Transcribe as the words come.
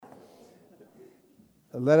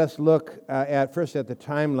let us look at first at the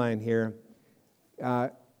timeline here.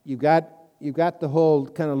 You've got the whole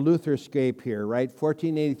kind of Lutherscape here, right?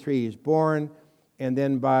 1483, he's born, and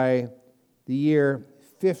then by the year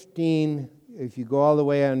 15, if you go all the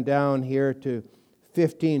way on down here to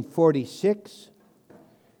 1546,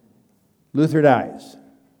 Luther dies.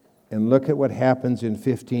 And look at what happens in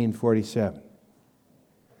 1547.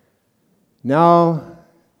 Now,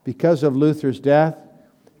 because of Luther's death,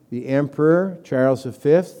 the Emperor, Charles V,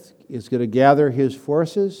 is going to gather his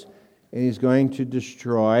forces, and he's going to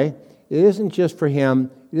destroy. It isn't just for him,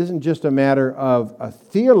 it isn't just a matter of a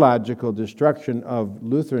theological destruction of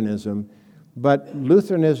Lutheranism, but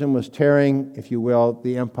Lutheranism was tearing, if you will,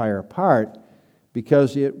 the empire apart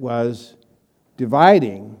because it was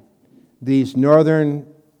dividing these northern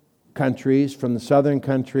countries from the southern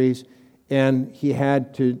countries, and he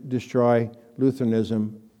had to destroy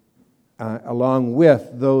Lutheranism along with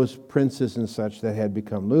those princes and such that had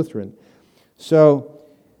become Lutheran. So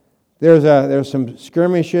there's some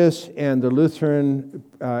skirmishes, and the Lutheran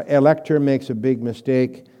elector makes a big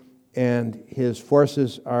mistake, and his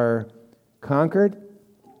forces are conquered.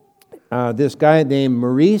 This guy named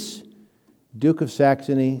Maurice, Duke of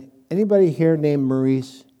Saxony. Anybody here named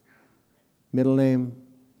Maurice? Middle name?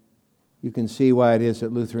 You can see why it is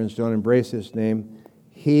that Lutherans don't embrace this name.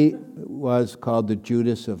 He was called the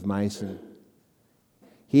Judas of Meissen.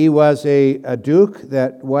 He was a duke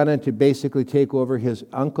that wanted to basically take over his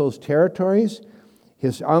uncle's territories.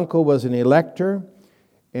 His uncle was an elector,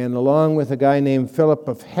 and along with a guy named Philip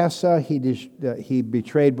of Hesse, he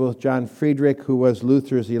betrayed both John Friedrich, who was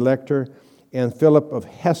Luther's elector, and Philip of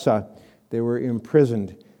Hesse. They were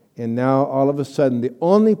imprisoned. And now, all of a sudden, the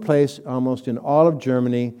only place almost in all of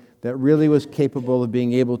Germany that really was capable of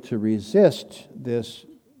being able to resist this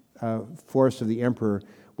force of the emperor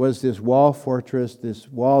was this wall fortress, this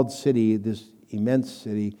walled city, this immense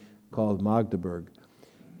city called Magdeburg.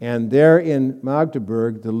 And there in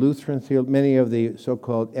Magdeburg, the Lutheran, many of the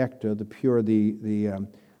so-called Echte, the pure, the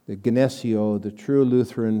Genesio, the true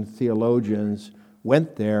Lutheran theologians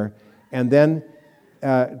went there, and then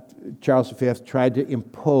Charles V tried to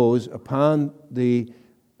impose upon the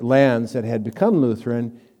lands that had become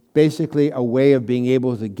Lutheran basically a way of being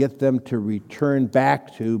able to get them to return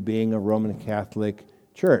back to being a Roman Catholic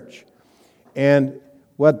church. And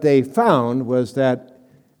what they found was that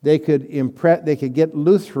they could get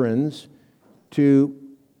Lutherans to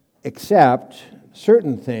accept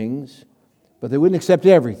certain things, but they wouldn't accept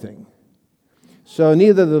everything. So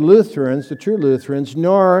neither the Lutherans, the true Lutherans,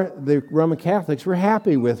 nor the Roman Catholics were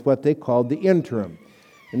happy with what they called the interim.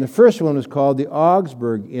 And the first one was called the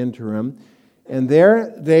Augsburg Interim. And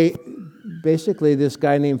there this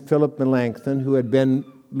guy named Philip Melanchthon, who had been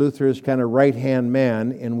Luther's kind of right-hand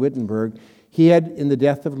man in Wittenberg, he had, in the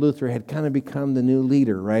death of Luther, had kind of become the new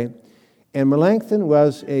leader, right? And Melanchthon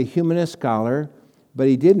was a humanist scholar, but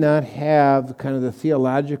he did not have kind of the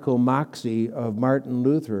theological moxie of Martin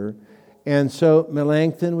Luther. And so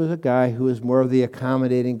Melanchthon was a guy who was more of the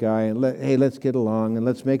accommodating guy, and let's get along, and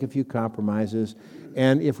let's make a few compromises.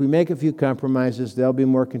 And if we make a few compromises, they'll be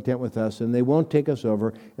more content with us, and they won't take us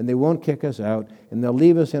over, and they won't kick us out, and they'll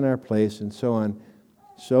leave us in our place, and so on.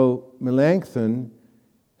 So Melanchthon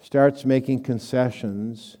starts making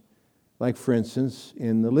concessions, like, for instance,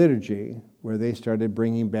 in the liturgy, where they started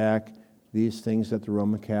bringing back these things that the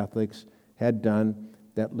Roman Catholics had done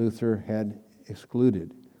that Luther had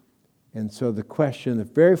excluded. And so the question, the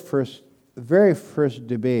very first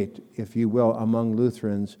debate, if you will, among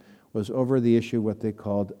Lutherans was over the issue what they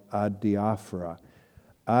called adiaphora.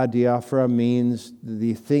 Adiaphora means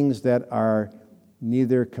the things that are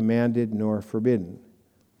neither commanded nor forbidden.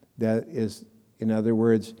 That is, in other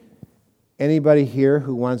words, anybody here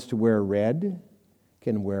who wants to wear red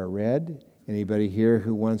can wear red. Anybody here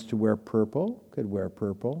who wants to wear purple could wear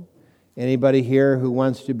purple. Anybody here who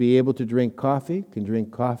wants to be able to drink coffee can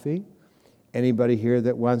drink coffee. Anybody here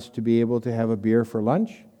that wants to be able to have a beer for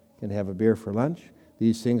lunch can have a beer for lunch.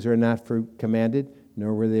 These things are not commanded,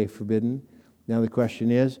 nor were they forbidden. Now the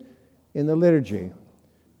question is, in the liturgy,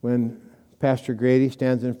 when Pastor Grady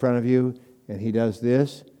stands in front of you and he does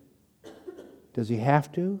this, does he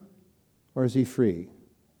have to, or is he free?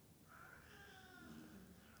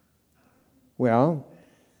 Well,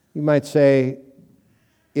 you might say,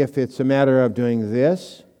 if it's a matter of doing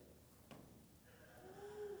this,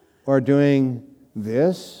 or doing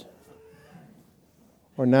this,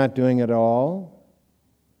 or not doing it all,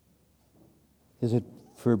 is it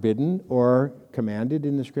forbidden or commanded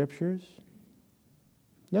in the Scriptures?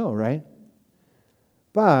 No, right?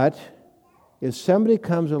 But if somebody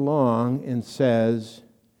comes along and says,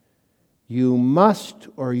 you must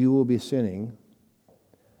or you will be sinning,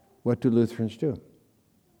 What do Lutherans do?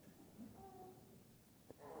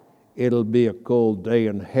 It'll be a cold day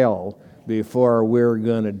in hell before we're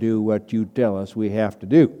going to do what you tell us we have to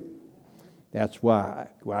do. That's why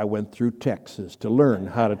I went through Texas to learn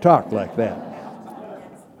how to talk like that.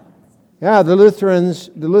 Yeah, the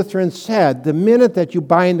Lutherans said the minute that you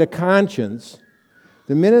bind a conscience,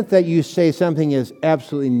 the minute that you say something is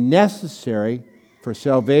absolutely necessary for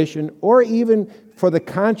salvation or even for the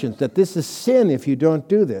conscience, that this is sin if you don't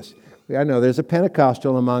do this. I know there's a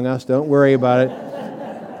Pentecostal among us, don't worry about it.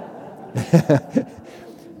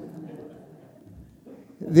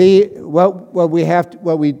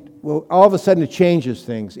 All of a sudden it changes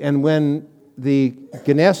things. And when the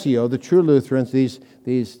Geneseo, the true Lutherans, these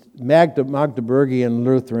Magdeburgian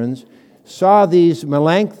Lutherans, saw these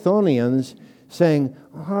Melanchthonians saying,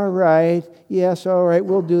 all right, yes, all right,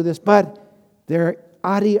 we'll do this, but they're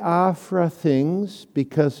adiaphora things,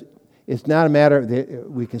 because it's not a matter of,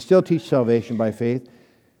 we can still teach salvation by faith.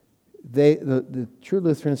 The true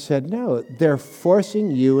Lutherans said, no, they're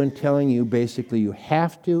forcing you and telling you basically you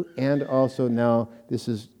have to, and also now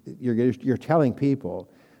you're telling people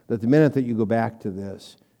that the minute that you go back to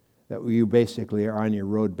this, that you basically are on your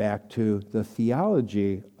road back to the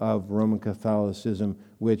theology of Roman Catholicism,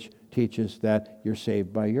 which teaches that you're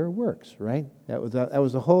saved by your works, right? That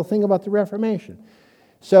was the whole thing about the Reformation.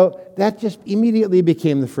 So that just immediately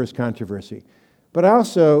became the first controversy. But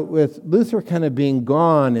also, with Luther kind of being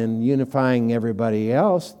gone and unifying everybody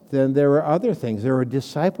else, then there were other things. There were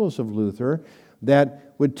disciples of Luther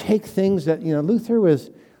that would take things that, Luther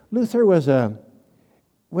was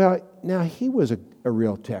a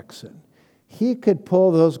real Texan. He could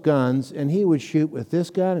pull those guns, and he would shoot with this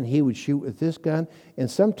gun, and he would shoot with this gun.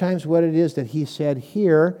 And sometimes what it is that he said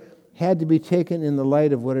here had to be taken in the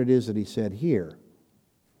light of what it is that he said here.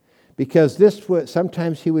 Because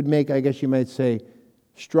sometimes he would make, I guess you might say,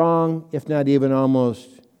 strong, if not even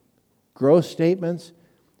almost gross statements.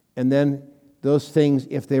 And then those things,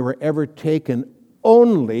 if they were ever taken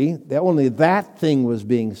only that thing was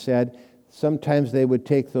being said, sometimes they would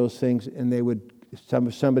take those things and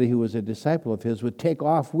somebody who was a disciple of his would take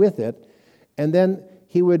off with it, and then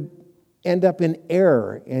he would end up in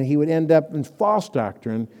error, and he would end up in false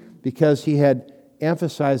doctrine because he had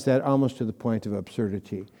emphasized that almost to the point of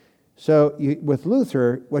absurdity. So with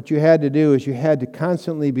Luther, what you had to do is you had to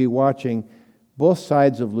constantly be watching both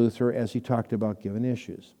sides of Luther as he talked about given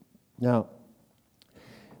issues. Now,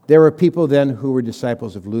 there were people then who were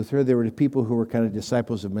disciples of Luther. There were people who were kind of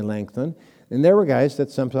disciples of Melanchthon. And there were guys that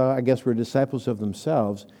somehow, I guess, were disciples of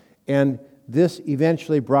themselves. And this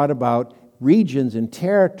eventually brought about regions and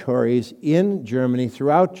territories in Germany,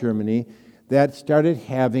 throughout Germany, that started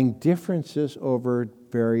having differences over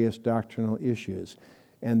various doctrinal issues.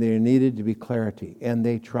 And there needed to be clarity. And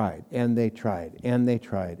they tried, and they tried, and they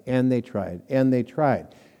tried, and they tried, and they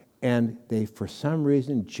tried. And they, for some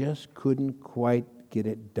reason, just couldn't quite get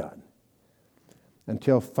it done.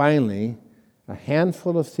 Until finally, a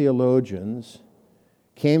handful of theologians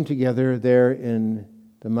came together there in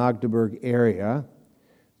the Magdeburg area.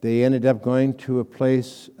 They ended up going to a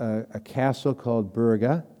place, a castle called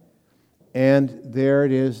Berga, and there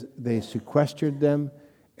it is, they sequestered them,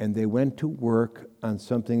 and they went to work on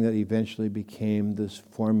something that eventually became this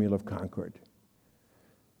Formula of Concord.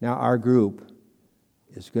 Now our group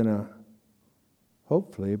is going to,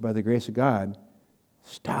 hopefully, by the grace of God,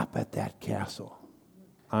 stop at that castle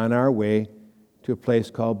on our way to a place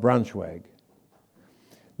called Braunschweig.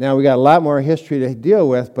 Now, we got a lot more history to deal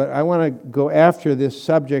with, but I want to go after this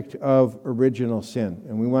subject of original sin.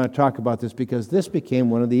 And we want to talk about this because this became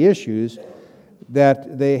one of the issues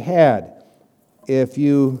that they had. If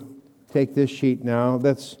you take this sheet now,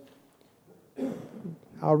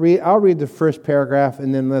 I'll read the first paragraph,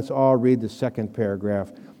 and then let's all read the second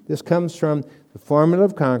paragraph. This comes from the Formula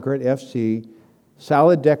of Concord, FC,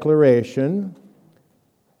 Solid Declaration,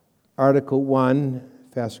 Article 1,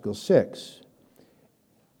 Fascicle 6.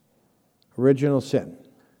 Original sin.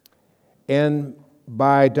 And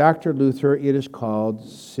by Dr. Luther, it is called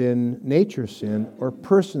sin, nature sin, or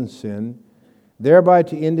person sin, thereby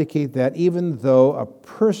to indicate that even though a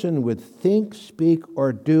person would think, speak,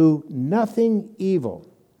 or do nothing evil,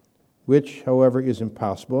 which, however, is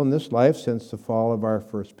impossible in this life since the fall of our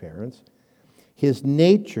first parents, his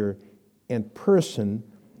nature and person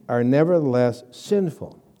are nevertheless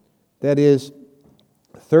sinful. That is,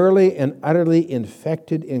 thoroughly and utterly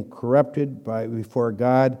infected and corrupted before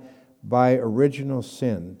God by original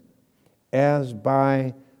sin, as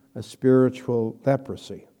by a spiritual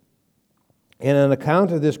leprosy. And on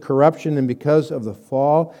account of this corruption and because of the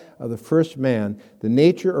fall of the first man, the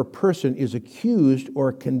nature or person is accused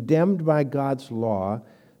or condemned by God's law,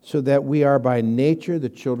 so that we are by nature the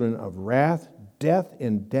children of wrath, death,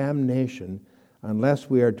 and damnation, unless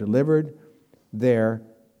we are delivered there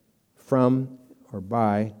from or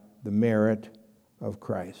by the merit of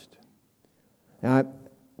Christ. Now,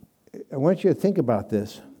 I want you to think about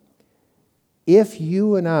this. If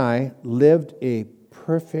you and I lived a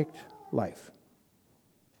perfect life,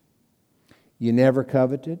 you never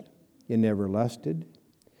coveted, you never lusted,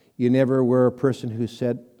 you never were a person who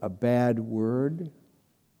said a bad word,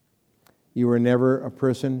 you were never a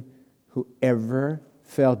person who ever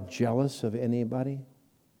felt jealous of anybody,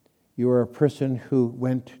 you were a person who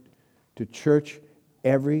went to church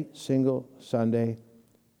every single Sunday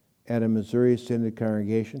at a Missouri Synod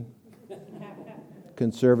congregation,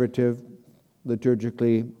 conservative,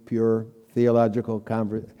 liturgically pure, theological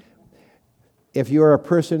convert. If you are a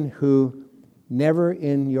person who never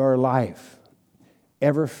in your life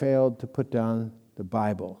ever failed to put down the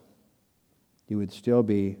Bible, you would still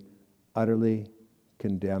be utterly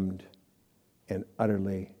condemned and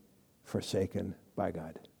utterly forsaken by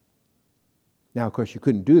God. Now, of course, you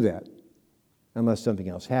couldn't do that unless something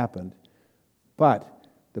else happened. But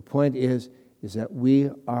the point is that we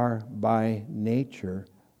are by nature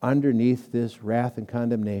underneath this wrath and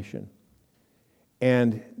condemnation.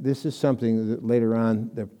 And this is something that later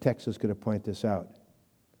on the text is going to point this out.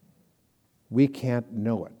 We can't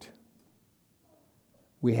know it.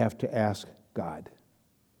 We have to ask God.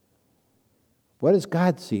 What does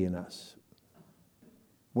God see in us?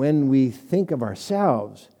 When we think of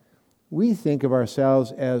ourselves, we think of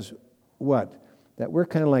ourselves as what? That we're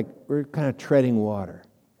kind of treading water.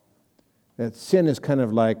 That sin is kind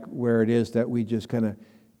of like where it is that we just kind of,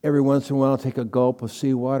 every once in a while, take a gulp of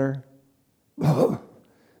seawater, and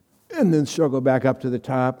then struggle back up to the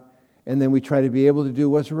top, and then we try to be able to do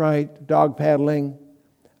what's right, dog paddling.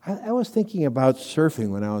 I was thinking about surfing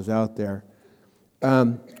when I was out there.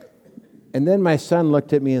 And then my son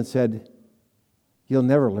looked at me and said, "You'll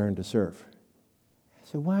never learn to surf." I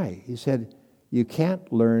said, "Why?" He said, "You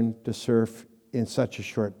can't learn to surf in such a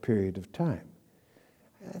short period of time."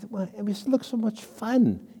 I said, "Well, it looks so much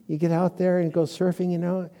fun. You get out there and go surfing, you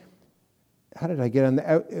know." How did I get on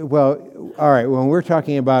that? Well, all right, when we're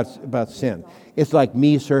talking about sin, it's like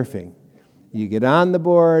me surfing. You get on the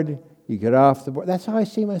board, you get off the board. That's how I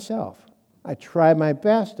see myself. I try my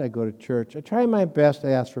best, I go to church. I try my best, I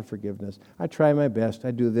ask for forgiveness. I try my best,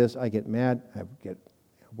 I do this, I get mad, I get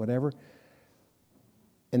whatever.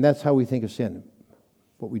 And that's how we think of sin.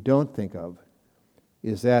 What we don't think of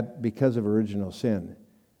is that because of original sin,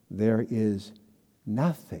 there is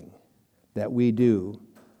nothing that we do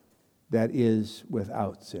that is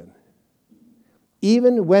without sin.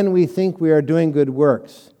 Even when we think we are doing good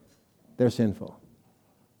works, they're sinful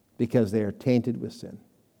because they are tainted with sin,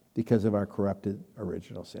 because of our corrupted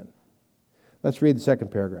original sin. Let's read the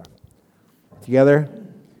second paragraph. Together.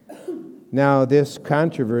 Now, this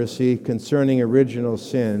controversy concerning original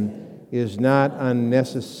sin is not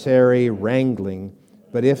unnecessary wrangling,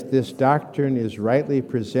 but if this doctrine is rightly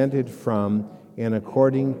presented from and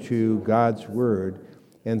according to God's word,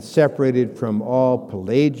 and separated from all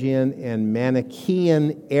Pelagian and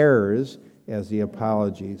Manichaean errors, as the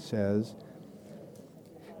Apology says,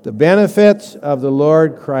 the benefits of the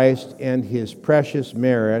Lord Christ and his precious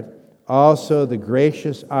merit, also the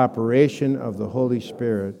gracious operation of the Holy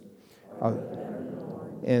Spirit,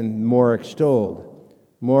 and more extolled.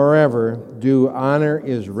 Moreover, due honor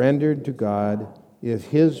is rendered to God if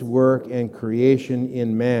his work and creation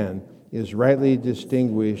in man is rightly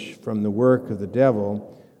distinguished from the work of the devil,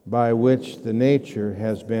 by which the nature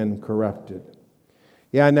has been corrupted.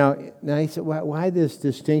 Yeah, now he said, why this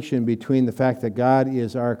distinction between the fact that God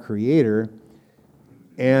is our creator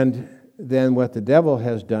and then what the devil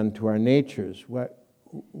has done to our natures?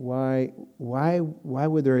 Why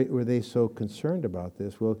were they so concerned about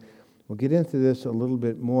this? We'll get into this a little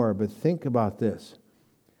bit more, but think about this.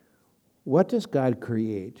 What does God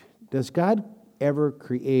create? Does God ever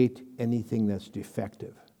create anything that's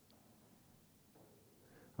defective?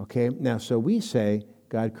 Okay, now so we say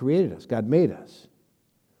God created us, God made us.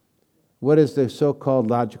 What is the so-called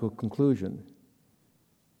logical conclusion?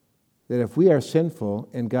 That if we are sinful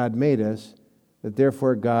and God made us, that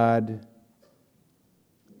therefore God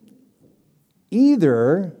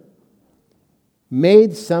either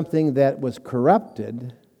made something that was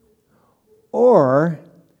corrupted or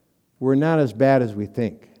we're not as bad as we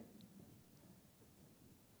think.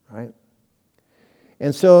 Right?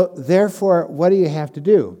 And so, therefore, what do you have to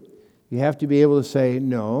do? You have to be able to say,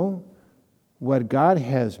 no, what God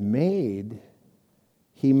has made,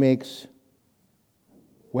 he makes,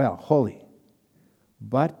 well, holy.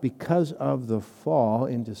 But because of the fall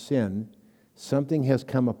into sin, something has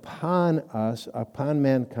come upon us, upon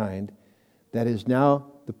mankind, that is now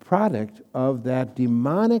the product of that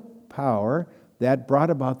demonic power that brought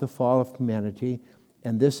about the fall of humanity,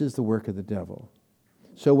 and this is the work of the devil.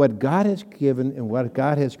 So what God has given and what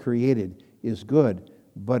God has created is good,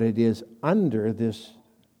 but it is under this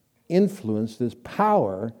influence, this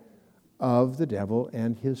power of the devil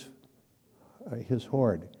and his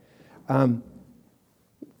horde.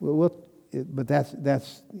 But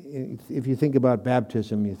that's if you think about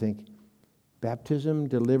baptism, you think baptism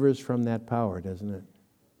delivers from that power, doesn't it?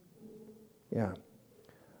 Yeah.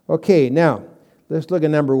 Okay, now let's look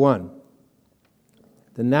at number 1.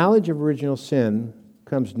 The knowledge of original sin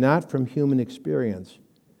comes not from human experience,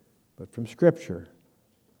 but from Scripture.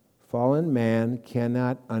 Fallen man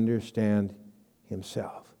cannot understand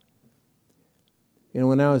himself. You know,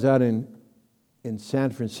 when I was out in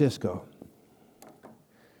San Francisco,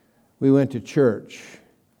 we went to church,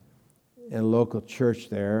 in a local church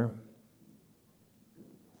there.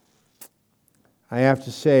 I have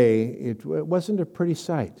to say, it wasn't a pretty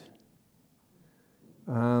sight.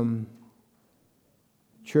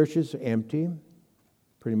 Church is empty,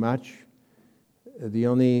 pretty much. The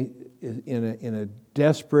only, in a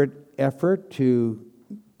desperate effort to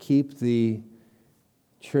keep the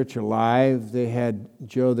church alive, they had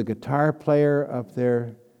Joe, the guitar player, up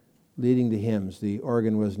there leading the hymns. The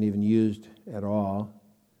organ wasn't even used at all.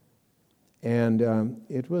 And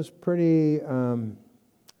it was pretty, how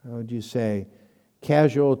would you say,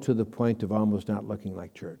 casual to the point of almost not looking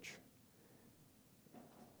like church.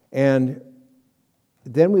 And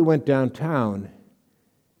then we went downtown,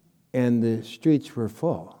 and the streets were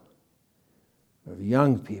full of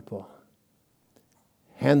young people,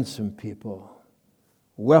 handsome people,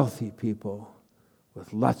 wealthy people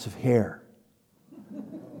with lots of hair.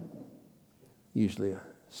 Usually a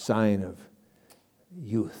sign of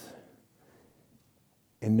youth.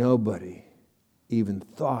 And nobody even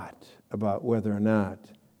thought about whether or not,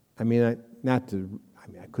 I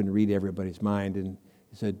couldn't read everybody's mind, and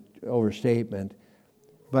it's an overstatement,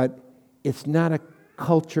 but it's not a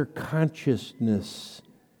culture consciousness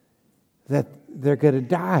that they're going to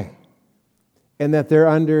die and that they're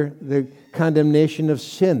under the condemnation of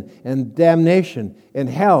sin and damnation and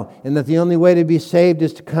hell, and that the only way to be saved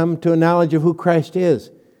is to come to a knowledge of who Christ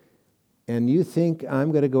is. And you think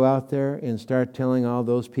I'm going to go out there and start telling all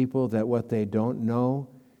those people that what they don't know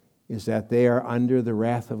is that they are under the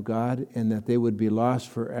wrath of God and that they would be lost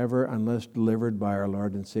forever unless delivered by our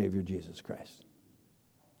Lord and Savior Jesus Christ?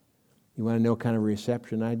 You want to know what kind of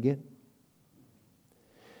reception I'd get?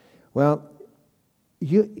 Well,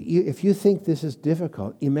 if you think this is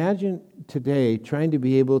difficult, imagine today trying to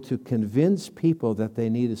be able to convince people that they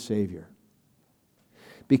need a Savior.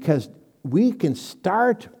 Because we can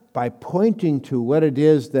start by pointing to what it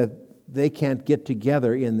is that they can't get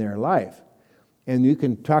together in their life. And you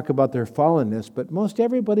can talk about their fallenness, but most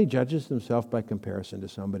everybody judges themselves by comparison to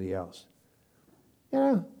somebody else.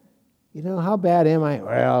 You know, how bad am I?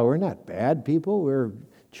 Well, we're not bad people. We're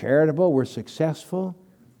charitable. We're successful.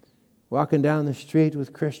 Walking down the street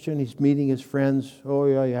with Christian, he's meeting his friends. Oh,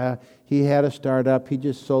 yeah. He had a startup. He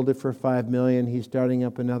just sold it for $5 million. He's starting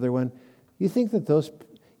up another one. You think that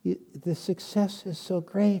the success is so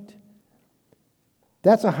great?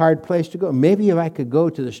 That's a hard place to go. Maybe if I could go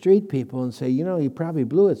to the street people and say, you know, you probably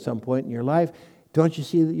blew at some point in your life. Don't you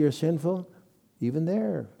see that you're sinful? Even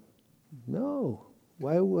there, no.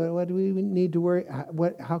 Why do we need to worry?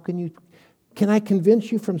 How can I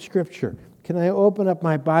convince you from Scripture? Can I open up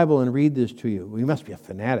my Bible and read this to you? Well, you must be a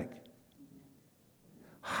fanatic.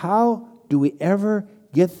 How do we ever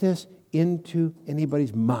get this into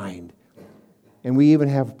anybody's mind? And we even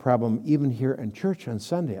have a problem even here in church on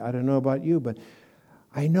Sunday. I don't know about you, but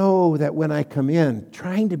I know that when I come in,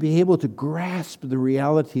 trying to be able to grasp the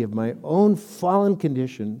reality of my own fallen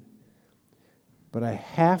condition, but I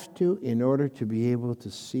have to in order to be able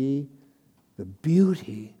to see the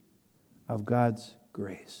beauty of God's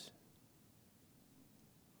grace.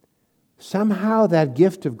 Somehow that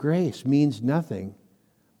gift of grace means nothing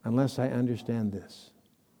unless I understand this.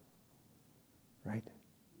 Right?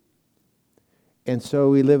 And so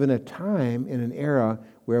we live in a time, in an era,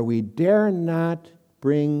 where we dare not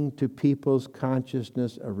bring to people's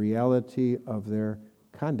consciousness a reality of their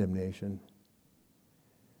condemnation.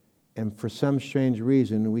 And for some strange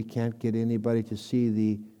reason, we can't get anybody to see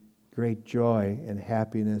the great joy and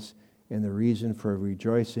happiness and the reason for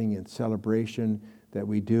rejoicing and celebration that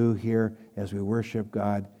we do here as we worship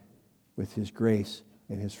God with His grace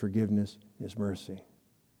and His forgiveness, His mercy.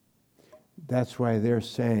 That's why they're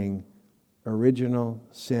saying original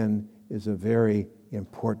sin is a very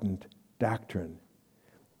important doctrine.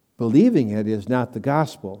 believing it is not the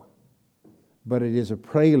gospel, but it is a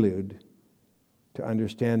prelude to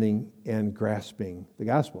understanding and grasping the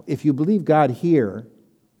gospel. If you believe God here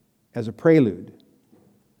as a prelude,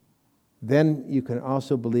 then you can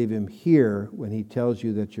also believe him here when he tells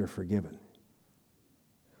you that you're forgiven.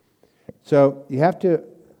 So you have to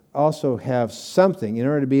also have something, in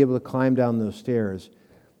order to be able to climb down those stairs,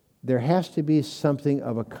 there has to be something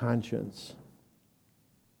of a conscience.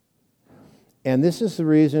 And this is the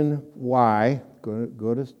reason why, go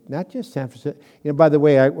to not just San Francisco. By the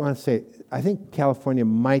way, I want to say, I think California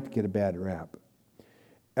might get a bad rap.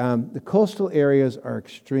 The coastal areas are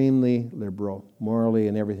extremely liberal, morally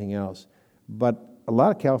and everything else. But a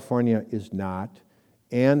lot of California is not,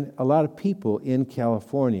 and a lot of people in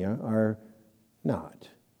California are not.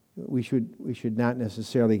 We should not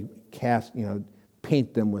necessarily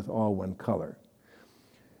paint them with all one color.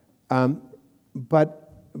 But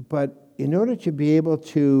in order to be able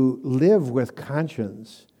to live with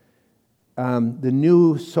conscience, the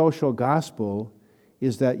new social gospel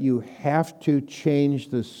is that you have to change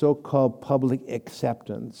the so-called public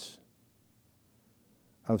acceptance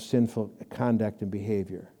of sinful conduct and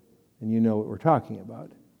behavior. And you know what we're talking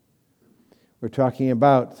about. We're talking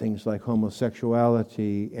about things like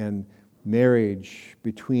homosexuality and marriage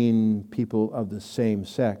between people of the same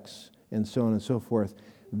sex, and so on and so forth.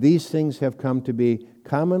 These things have come to be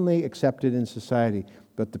commonly accepted in society,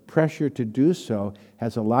 but the pressure to do so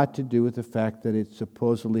has a lot to do with the fact that it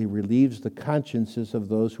supposedly relieves the consciences of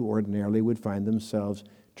those who ordinarily would find themselves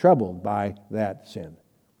troubled by that sin.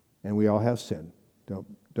 And we all have sin.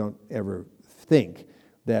 Don't ever think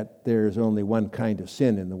that there's only one kind of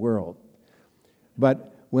sin in the world.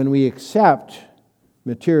 But when we accept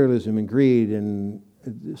materialism and greed and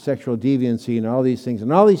sexual deviancy and all these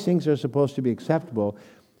things are supposed to be acceptable,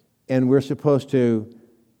 and we're supposed to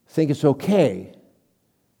think it's okay,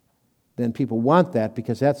 then people want that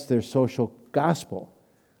because that's their social gospel.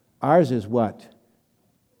 Ours is what?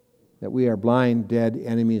 That we are blind, dead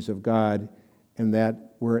enemies of God, and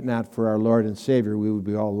that were it not for our Lord and Savior, we would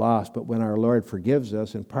be all lost. But when our Lord forgives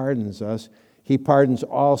us and pardons us, he pardons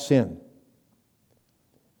all sin.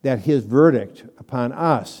 That his verdict upon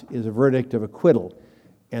us is a verdict of acquittal.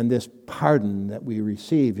 And this pardon that we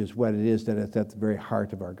receive is what it is that is at the very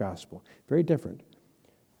heart of our gospel. Very different.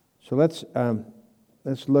 So let's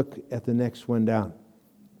look at the next one down.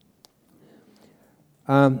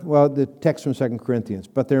 The text from 2 Corinthians.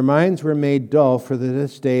 But their minds were made dull, for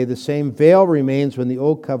this day the same veil remains when the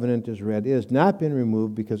old covenant is read. It has not been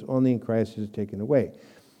removed because only in Christ is it taken away.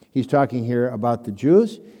 He's talking here about the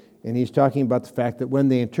Jews, and he's talking about the fact that when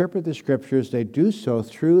they interpret the Scriptures, they do so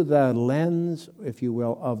through the lens, if you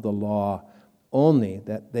will, of the law only,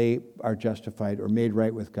 that they are justified or made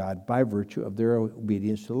right with God by virtue of their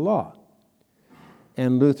obedience to the law.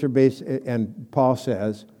 And and Paul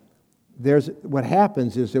says, what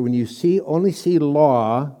happens is that when you only see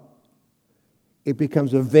law, it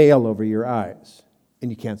becomes a veil over your eyes,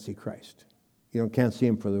 and you can't see Christ. You can't see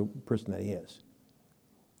him for the person that he is.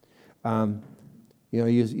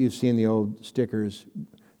 You've seen the old stickers,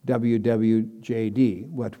 WWJD,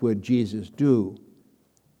 what would Jesus do?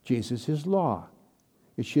 Jesus is law.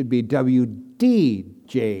 It should be WDJD,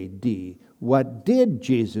 what did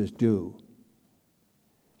Jesus do?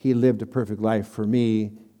 He lived a perfect life for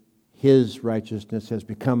me. His righteousness has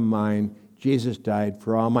become mine. Jesus died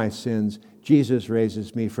for all my sins. Jesus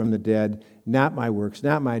raises me from the dead. Not my works,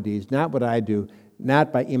 not my deeds, not what I do,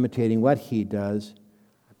 not by imitating what he does.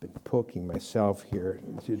 I've been poking myself here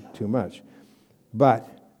too much. But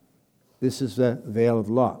this is the veil of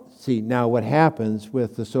the law. See, now what happens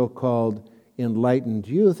with the so-called enlightened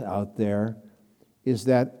youth out there is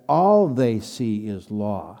that all they see is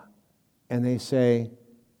law. And they say,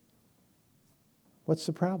 what's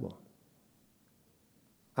the problem?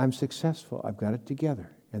 I'm successful. I've got it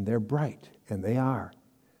together. And they're bright. And they are.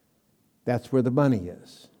 That's where the money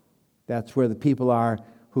is. That's where the people are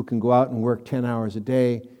who can go out and work 10 hours a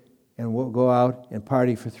day and will go out and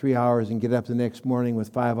party for 3 hours and get up the next morning with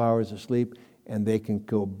 5 hours of sleep, and they can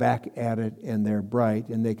go back at it, and they're bright,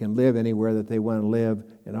 and they can live anywhere that they want to live,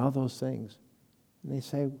 and all those things. And they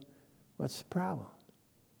say, what's the problem?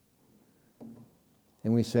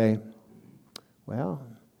 And we say, well,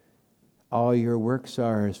 all your works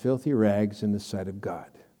are as filthy rags in the sight of God.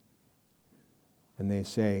 And they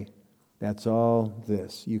say, that's all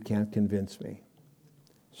this. You can't convince me.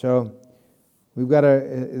 So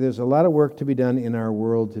there's a lot of work to be done in our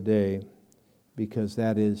world today, because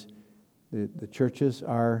that is, the churches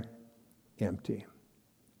are empty.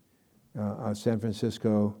 San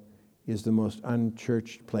Francisco is the most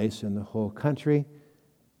unchurched place in the whole country.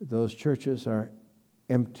 Those churches are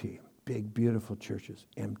empty. Big, beautiful churches,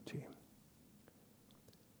 empty.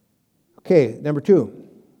 Okay, number 2.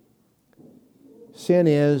 Sin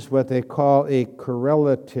is what they call a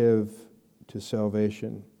correlative to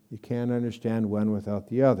salvation. You can't understand one without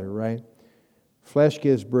the other, right? Flesh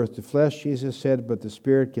gives birth to flesh, Jesus said, but the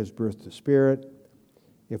Spirit gives birth to spirit.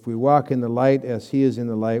 If we walk in the light as He is in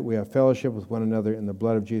the light, we have fellowship with one another, and the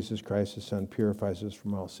blood of Jesus Christ, His Son, purifies us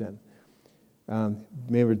from all sin.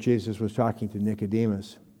 Remember, Jesus was talking to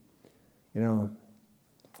Nicodemus. We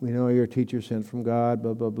know you're a teacher sent from God,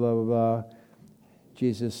 blah, blah, blah, blah, blah.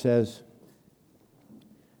 Jesus says,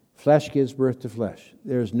 flesh gives birth to flesh.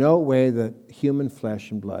 There's no way that human flesh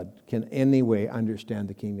and blood can in any way understand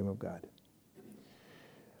the kingdom of God.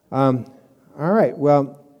 All right,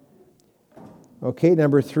 well, okay,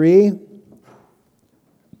 number 3.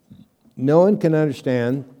 No one can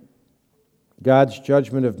understand God's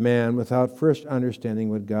judgment of man without first understanding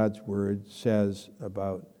what God's Word says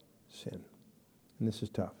about sin. And this is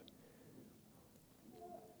tough.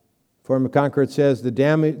 For McConcord says,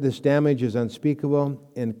 this damage is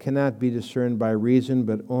unspeakable and cannot be discerned by reason,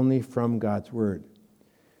 but only from God's Word.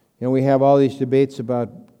 We have all these debates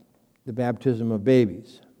about the baptism of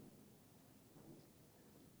babies.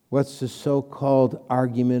 What's the so-called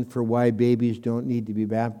argument for why babies don't need to be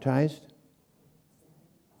baptized?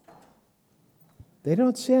 They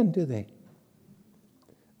don't sin, do they?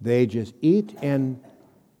 They just eat and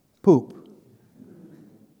poop.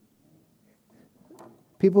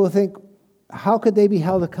 People think, how could they be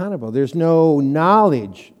held accountable? There's no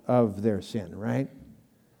knowledge of their sin, right?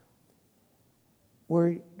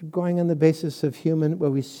 We're going on the basis of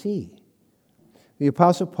what we see. The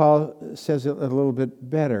Apostle Paul says it a little bit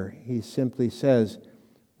better. He simply says,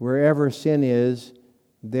 wherever sin is,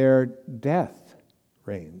 there death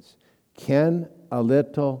reigns. Can a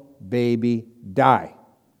little baby die?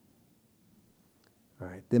 All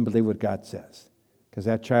right, then believe what God says. Because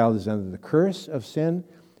that child is under the curse of sin,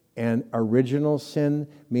 and original sin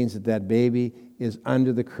means that baby is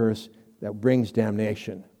under the curse that brings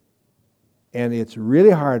damnation. And it's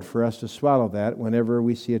really hard for us to swallow that whenever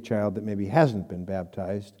we see a child that maybe hasn't been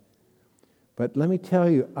baptized. But let me tell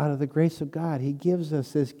you, out of the grace of God, He gives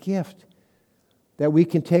us this gift that we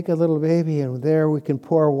can take a little baby and there we can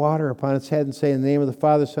pour water upon its head and say, in the name of the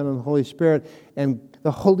Father, Son, and the Holy Spirit, and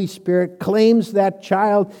the Holy Spirit claims that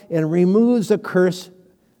child and removes the curse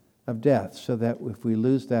of death, so that if we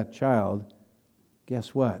lose that child,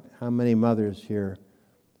 guess what? How many mothers here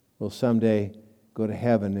will someday go to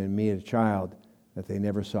heaven and meet a child that they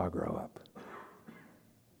never saw grow up?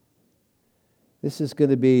 This is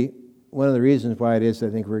going to be one of the reasons why it is I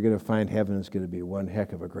think we're going to find heaven is going to be one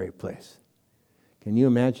heck of a great place. Can you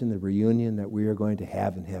imagine the reunion that we are going to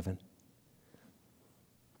have in heaven?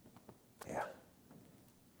 Yeah.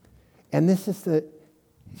 And this is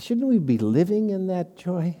shouldn't we be living in that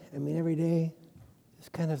joy? I mean, every day is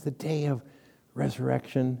kind of the day of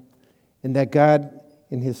resurrection. And that God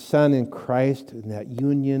in His Son in Christ, in that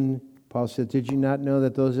union, Paul said, did you not know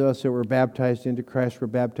that those of us that were baptized into Christ were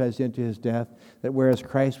baptized into His death? That whereas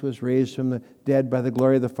Christ was raised from the dead by the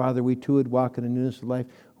glory of the Father, we too would walk in the newness of life.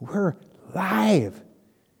 We're alive.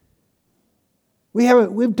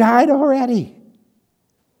 We've died already.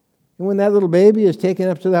 And when that little baby is taken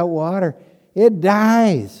up to that water, it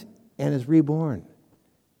dies and is reborn.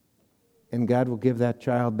 And God will give that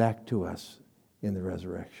child back to us in the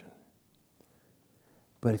resurrection.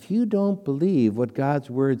 But if you don't believe what God's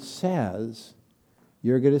Word says,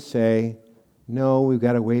 you're going to say, no, we've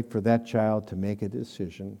got to wait for that child to make a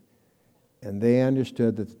decision. And they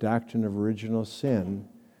understood that the doctrine of original sin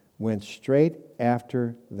went straight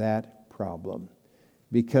after that problem.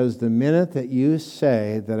 Because the minute that you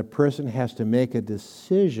say that a person has to make a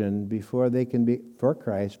decision before they can be for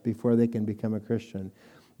Christ, before they can become a Christian,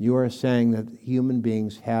 you are saying that human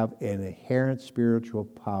beings have an inherent spiritual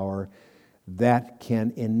power that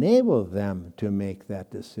can enable them to make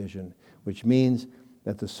that decision, which means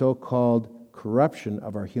that the so-called corruption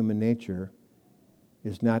of our human nature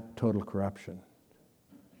is not total corruption.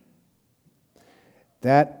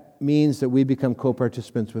 That means that we become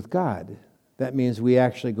co-participants with God. That means we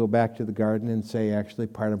actually go back to the garden and say, actually,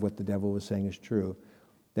 part of what the devil was saying is true,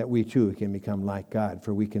 that we too can become like God,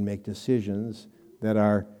 for we can make decisions that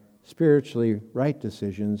are spiritually right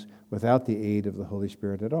decisions without the aid of the Holy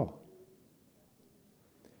Spirit at all.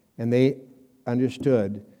 And they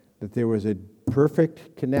understood that there was a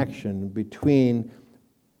perfect connection between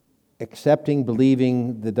accepting,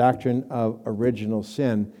 believing the doctrine of original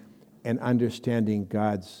sin and understanding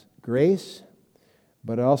God's grace.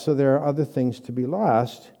 But also there are other things to be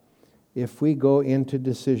lost if we go into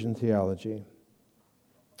decision theology.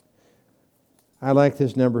 I like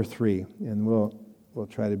this number 3, and we'll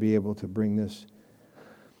try to be able to bring this.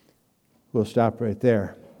 We'll stop right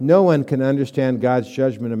there. No one can understand God's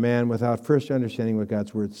judgment of man without first understanding what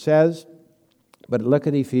God's word says. But look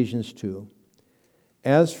at Ephesians 2.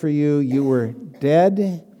 As for you, you were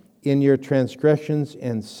dead in your transgressions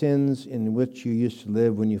and sins in which you used to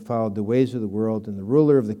live when you followed the ways of the world and the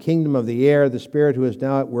ruler of the kingdom of the air, the spirit who is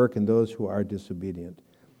now at work in those who are disobedient.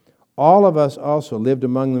 All of us also lived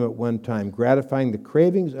among them at one time, gratifying the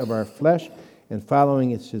cravings of our flesh and following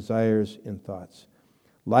its desires and thoughts.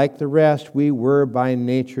 Like the rest, we were by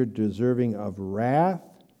nature deserving of wrath.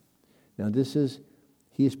 Now he's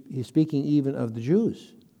speaking even of the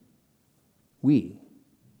Jews. We.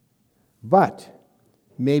 But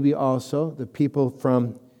maybe also the people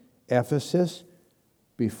from Ephesus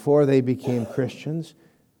before they became Christians.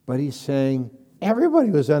 But he's saying everybody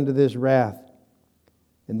was under this wrath.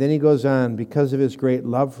 And then he goes on, because of his great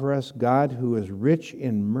love for us, God, who is rich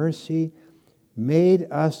in mercy, made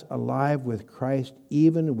us alive with Christ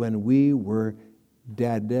even when we were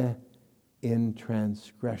dead in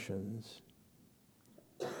transgressions.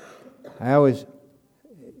 I always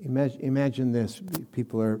imagine this.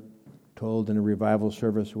 People are told in a revival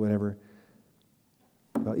service or whatever.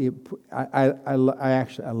 Well, I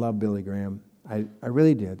love Billy Graham. I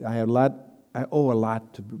really did. I owe a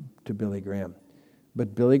lot to Billy Graham.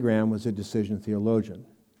 But Billy Graham was a decision theologian,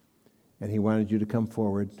 and he wanted you to come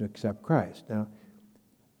forward to accept Christ. Now,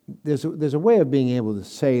 there's a way of being able to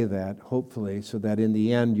say that, hopefully, so that in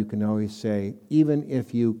the end you can always say, even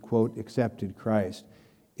if you, quote, accepted Christ,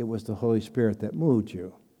 it was the Holy Spirit that moved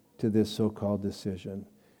you to this so-called decision,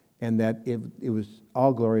 and that it was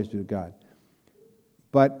all glory is due to God.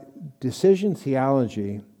 But decision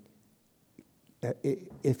theology,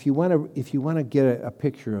 if you want to get a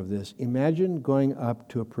picture of this, imagine going up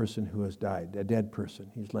to a person who has died, a dead person.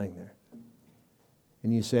 He's laying there.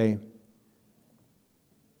 And you say,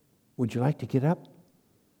 would you like to get up?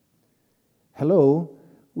 Hello,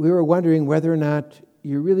 we were wondering whether or not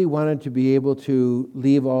you really wanted to be able to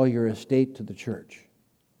leave all your estate to the church.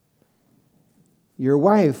 Your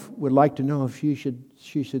wife would like to know if she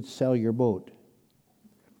should sell your boat.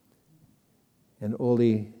 And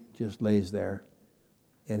Ole just lays there,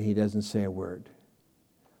 and he doesn't say a word.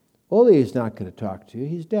 Ole is not going to talk to you.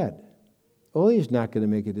 He's dead. Ole is not going to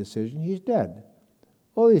make a decision. He's dead.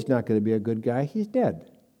 Ole is not going to be a good guy. He's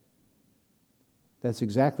dead. That's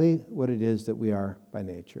exactly what it is that we are by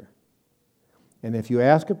nature. And if you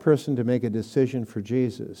ask a person to make a decision for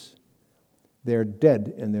Jesus, they're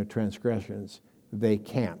dead in their transgressions. They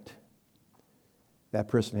can't. That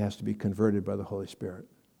person has to be converted by the Holy Spirit.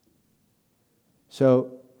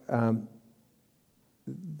 So,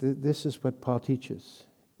 this is what Paul teaches.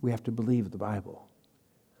 We have to believe the Bible.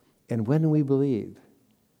 And when we believe,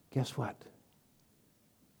 guess what?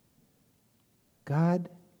 God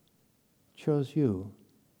chose you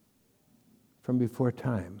from before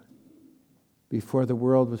time. Before the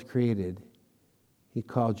world was created, He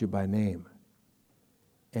called you by name.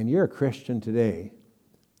 And you're a Christian today,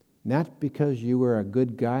 not because you were a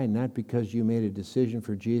good guy, not because you made a decision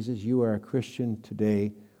for Jesus. You are a Christian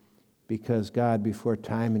today because God, before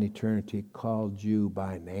time and eternity, called you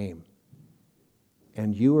by name.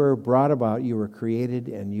 And you were brought about, you were created,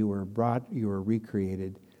 and you were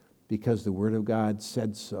recreated because the Word of God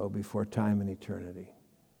said so before time and eternity.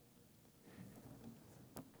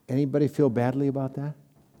 Anybody feel badly about that?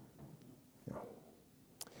 No.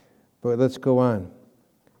 But let's go on.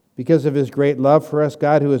 Because of His great love for us,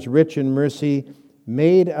 God, who is rich in mercy,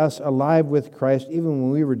 made us alive with Christ even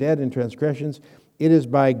when we were dead in transgressions. It is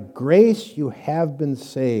by grace you have been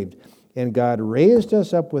saved. And God raised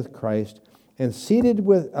us up with Christ and seated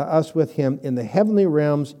us with Him in the heavenly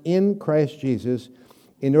realms in Christ Jesus,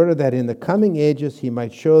 in order that in the coming ages He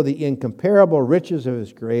might show the incomparable riches of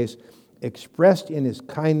His grace expressed in His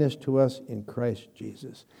kindness to us in Christ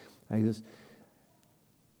Jesus. It's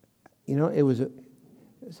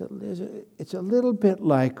a little bit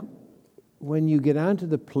like when you get onto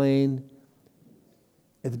the plane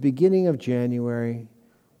at the beginning of January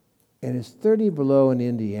and it's 30 below in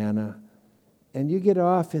Indiana, and you get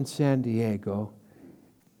off in San Diego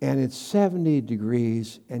and it's 70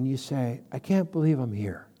 degrees and you say, I can't believe I'm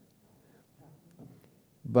here.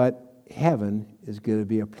 But heaven is going to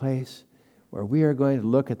be a place where we are going to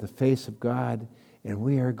look at the face of God, and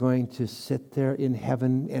we are going to sit there in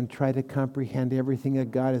heaven and try to comprehend everything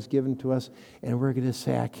that God has given to us. And we're going to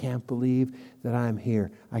say, I can't believe that I'm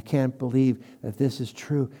here. I can't believe that this is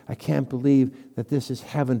true. I can't believe that this is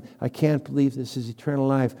heaven. I can't believe this is eternal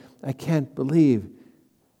life. I can't believe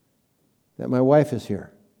that my wife is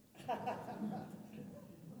here.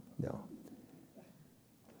 No.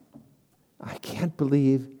 can't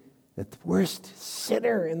believe that the worst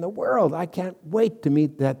sinner in the world, I can't wait to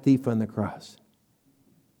meet that thief on the cross.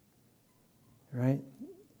 Right?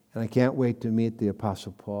 And I can't wait to meet the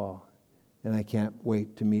Apostle Paul. And I can't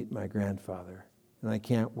wait to meet my grandfather. And I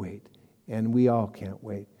can't wait. And we all can't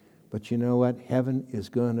wait. But you know what? Heaven is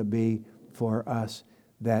going to be for us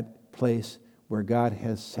that place where God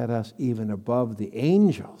has set us even above the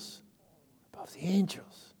angels. Above the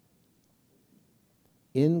angels.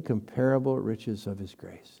 Incomparable riches of His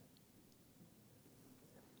grace.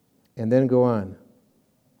 And then go on.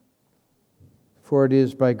 For it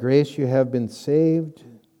is by grace you have been saved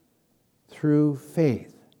through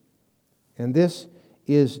faith. And this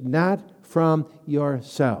is not from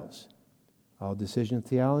yourselves. All decision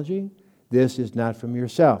theology, this is not from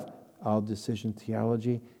yourself. All decision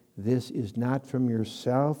theology, this is not from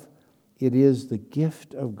yourself. It is the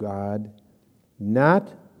gift of God,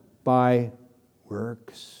 not by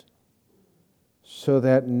works, so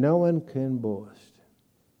that no one can boast.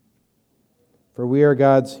 For we are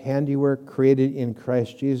God's handiwork, created in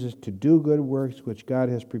Christ Jesus to do good works which God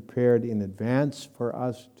has prepared in advance for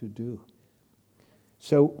us to do.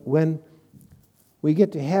 So when we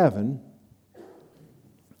get to heaven,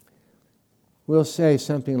 we'll say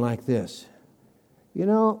something like this. You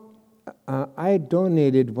know, I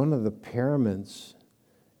donated one of the paraments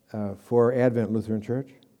for Advent Lutheran Church.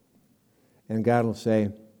 And God will say,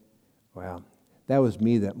 well, that was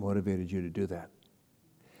me that motivated you to do that.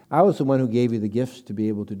 I was the one who gave you the gifts to be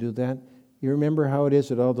able to do that. You remember how it is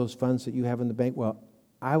that all those funds that you have in the bank? Well,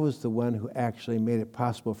 I was the one who actually made it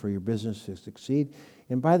possible for your business to succeed.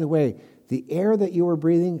 And by the way, the air that you were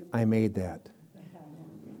breathing, I made that.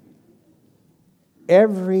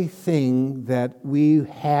 Everything that we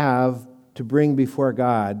have to bring before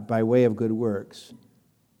God by way of good works,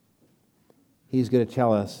 He's going to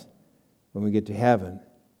tell us when we get to heaven,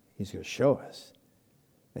 He's going to show us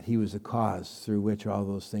that He was the cause through which all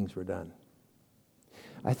those things were done.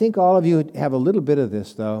 I think all of you have a little bit of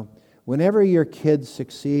this, though. Whenever your kids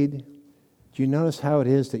succeed, do you notice how it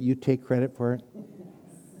is that you take credit for it?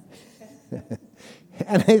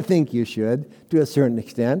 And I think you should, to a certain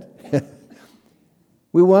extent.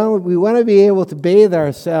 We want to be able to bathe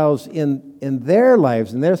ourselves in their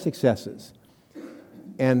lives and their successes.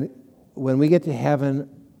 And when we get to heaven,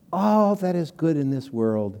 all that is good in this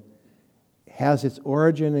world has its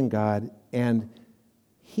origin in God, and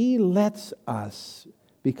He lets us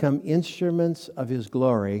become instruments of His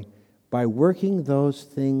glory by working those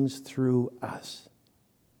things through us.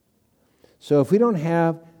 So if we don't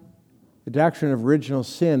have the doctrine of original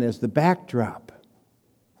sin as the backdrop,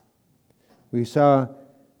 we saw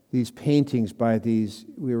these paintings by these,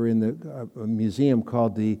 we were in a museum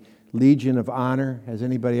called the Legion of Honor. Has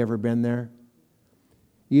anybody ever been there?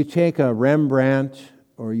 You take a Rembrandt,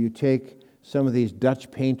 or you take some of these Dutch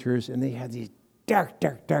painters, and they had these dark,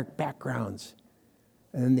 dark, dark backgrounds.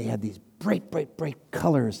 And then they had these bright, bright, bright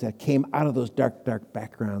colors that came out of those dark, dark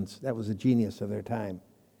backgrounds. That was the genius of their time.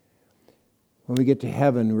 When we get to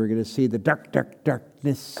heaven, we're going to see the dark, dark,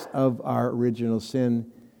 darkness of our original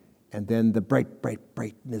sin, and then the bright, bright,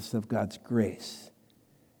 brightness of God's grace.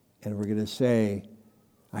 And we're going to say,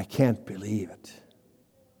 I can't believe it.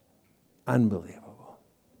 Unbelievable.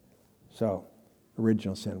 So,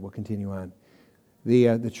 original sin. We'll continue on.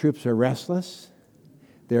 The troops are restless.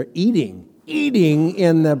 They're eating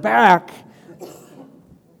in the back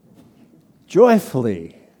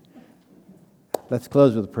joyfully. Let's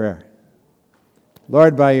close with a prayer.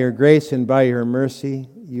 Lord, by your grace and by your mercy,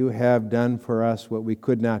 you have done for us what we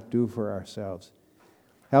could not do for ourselves.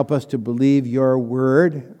 Help us to believe your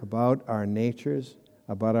word about our natures,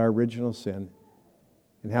 about our original sin,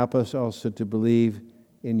 and help us also to believe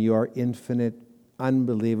in your infinite,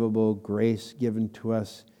 unbelievable grace given to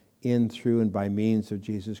us in, through, and by means of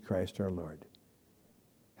Jesus Christ our Lord.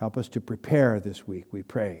 Help us to prepare this week, we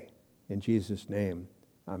pray. In Jesus' name,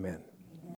 amen.